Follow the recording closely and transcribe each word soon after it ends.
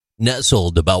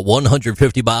Nestled about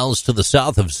 150 miles to the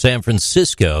south of San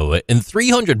Francisco and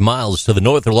 300 miles to the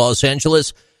north of Los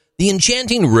Angeles, the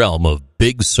enchanting realm of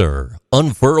Big Sur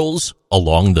unfurls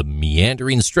along the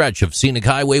meandering stretch of Scenic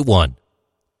Highway One.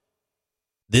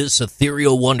 This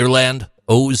ethereal wonderland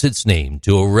owes its name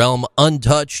to a realm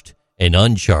untouched and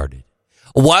uncharted,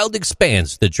 a wild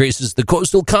expanse that traces the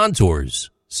coastal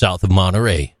contours south of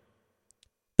Monterey.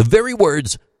 The very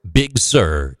words Big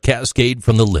Sur cascade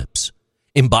from the lips,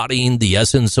 embodying the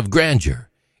essence of grandeur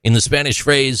in the Spanish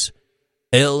phrase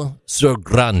El Sur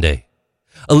Grande,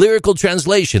 a lyrical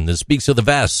translation that speaks of the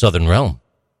vast southern realm.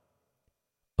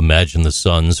 Imagine the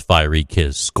sun's fiery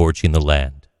kiss scorching the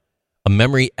land, a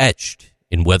memory etched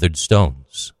in weathered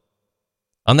stones.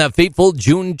 On that fateful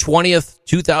June 20th,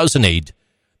 2008,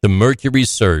 the mercury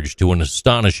surged to an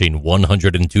astonishing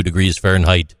 102 degrees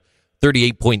Fahrenheit,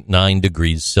 38.9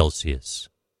 degrees Celsius.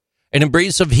 An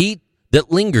embrace of heat that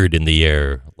lingered in the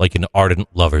air like an ardent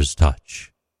lover's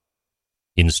touch.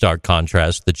 In stark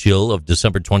contrast, the chill of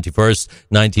December 21st,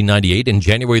 1998 and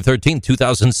January 13,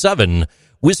 2007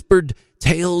 whispered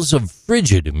tales of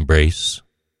frigid embrace,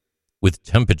 with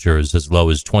temperatures as low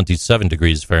as 27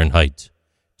 degrees Fahrenheit,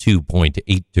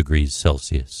 2.8 degrees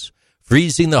Celsius,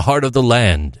 freezing the heart of the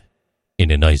land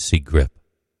in an icy grip.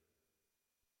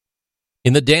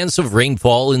 In the dance of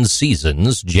rainfall and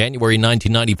seasons, January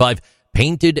 1995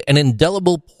 painted an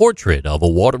indelible portrait of a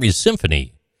watery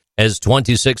symphony as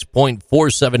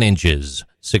 26.47 inches,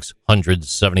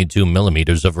 672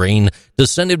 millimeters of rain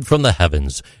descended from the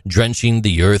heavens, drenching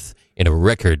the earth in a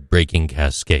record-breaking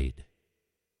cascade.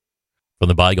 From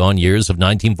the bygone years of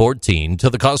 1914 to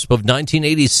the cusp of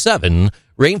 1987,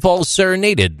 rainfall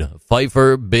serenaded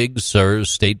Pfeiffer Big Sur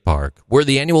State Park, where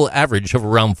the annual average of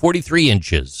around 43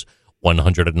 inches,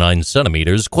 109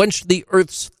 centimeters, quenched the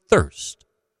earth's thirst.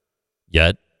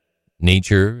 Yet,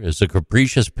 nature is a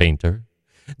capricious painter,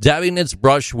 dabbing its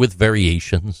brush with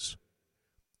variations.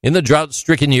 In the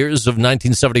drought-stricken years of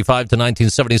 1975 to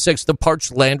 1976, the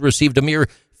parched land received a mere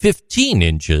 15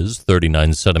 inches,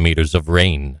 39 centimeters of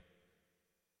rain.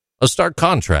 A stark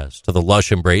contrast to the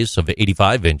lush embrace of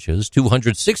 85 inches,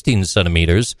 216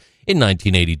 centimeters in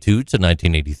 1982 to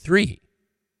 1983.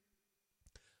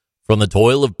 From the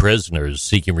toil of prisoners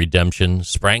seeking redemption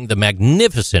sprang the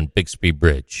magnificent Bixby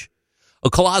Bridge, a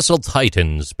colossal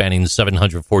titan spanning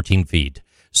 714 feet,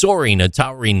 soaring a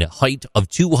towering height of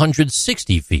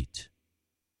 260 feet.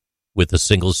 With a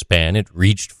single span, it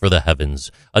reached for the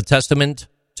heavens, a testament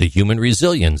to human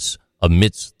resilience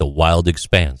amidst the wild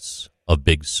expanse of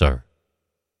Big Sur.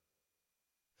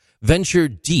 Venture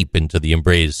deep into the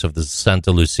embrace of the Santa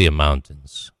Lucia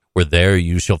Mountains, where there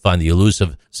you shall find the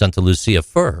elusive Santa Lucia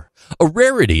fir, a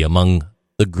rarity among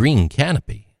the green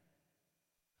canopy.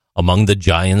 Among the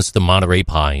giants, the Monterey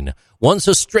pine, once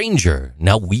a stranger,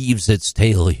 now weaves its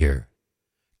tale here.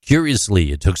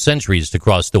 Curiously, it took centuries to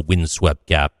cross the windswept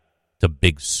gap to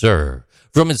Big Sur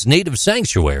from its native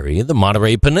sanctuary, the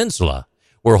Monterey Peninsula,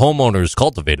 where homeowners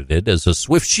cultivated it as a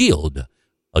swift shield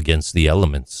against the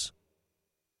elements.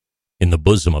 In the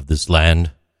bosom of this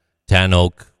land, tan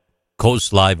oak,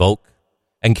 coast live oak,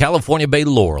 and California Bay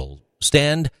laurel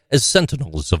stand as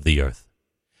sentinels of the earth.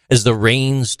 As the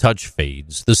rain's touch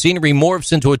fades, the scenery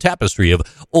morphs into a tapestry of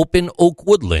open oak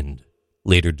woodland,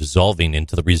 later dissolving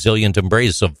into the resilient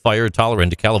embrace of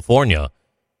fire-tolerant California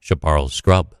chaparral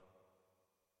scrub.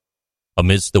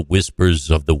 Amidst the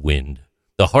whispers of the wind,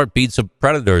 the heartbeats of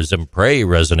predators and prey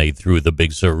resonate through the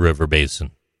Big Sur River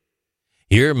Basin.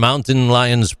 Here mountain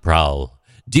lions prowl,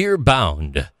 deer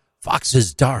bound,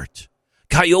 foxes dart,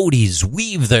 coyotes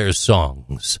weave their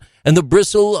songs, and the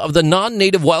bristle of the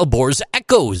non-native wild boars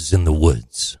echoes in the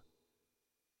woods.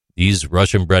 These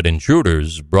Russian-bred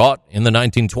intruders, brought in the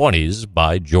 1920s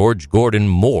by George Gordon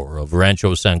Moore of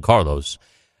Rancho San Carlos,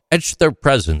 etched their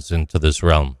presence into this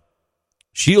realm.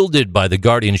 Shielded by the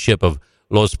guardianship of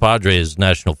Los Padres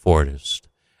National Forest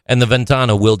and the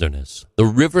Ventana Wilderness, the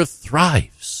river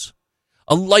thrives,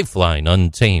 a lifeline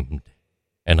untamed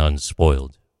and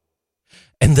unspoiled.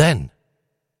 And then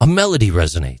a melody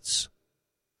resonates.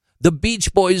 The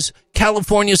Beach Boys'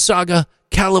 California saga,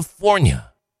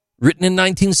 California, written in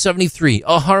 1973,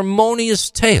 a harmonious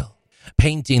tale,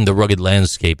 painting the rugged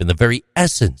landscape in the very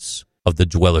essence of the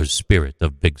dweller's spirit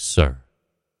of Big Sur.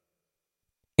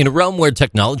 In a realm where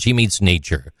technology meets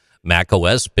nature,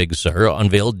 macOS Big Sur,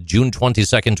 unveiled June 22,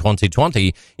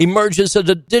 2020, emerges as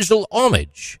a digital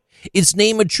homage, its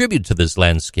name a tribute to this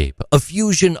landscape, a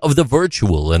fusion of the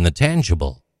virtual and the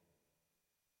tangible.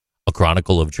 A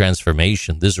chronicle of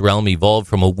transformation, this realm evolved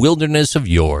from a wilderness of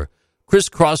yore,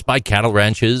 crisscrossed by cattle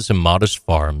ranches and modest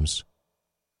farms.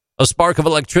 A spark of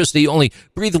electricity only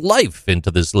breathed life into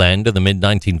this land in the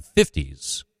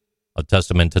mid-1950s, a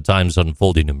testament to time's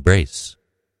unfolding embrace.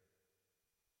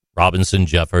 Robinson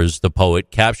Jeffers, the poet,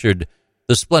 captured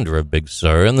the splendor of Big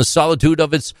Sur and the solitude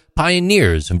of its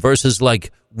pioneers in verses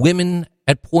like Women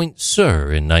at Point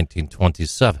Sur in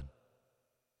 1927.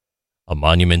 A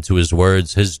monument to his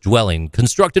words, his dwelling,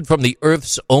 constructed from the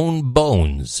earth's own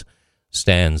bones,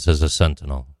 stands as a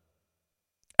sentinel.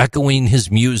 Echoing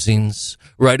his musings,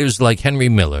 writers like Henry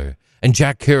Miller and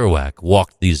Jack Kerouac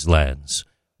walked these lands,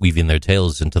 weaving their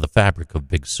tales into the fabric of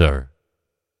Big Sur.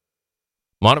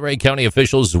 Monterey County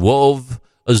officials wove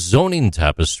a zoning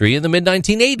tapestry in the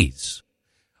mid-1980s,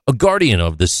 a guardian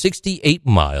of the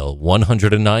 68-mile,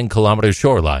 109-kilometer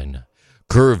shoreline,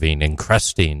 curving and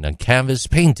cresting a canvas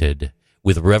painted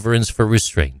with reverence for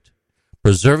restraint,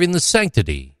 preserving the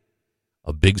sanctity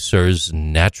of Big Sur's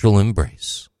natural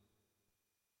embrace.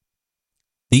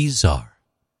 These are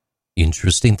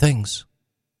Interesting Things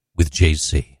with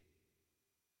JC.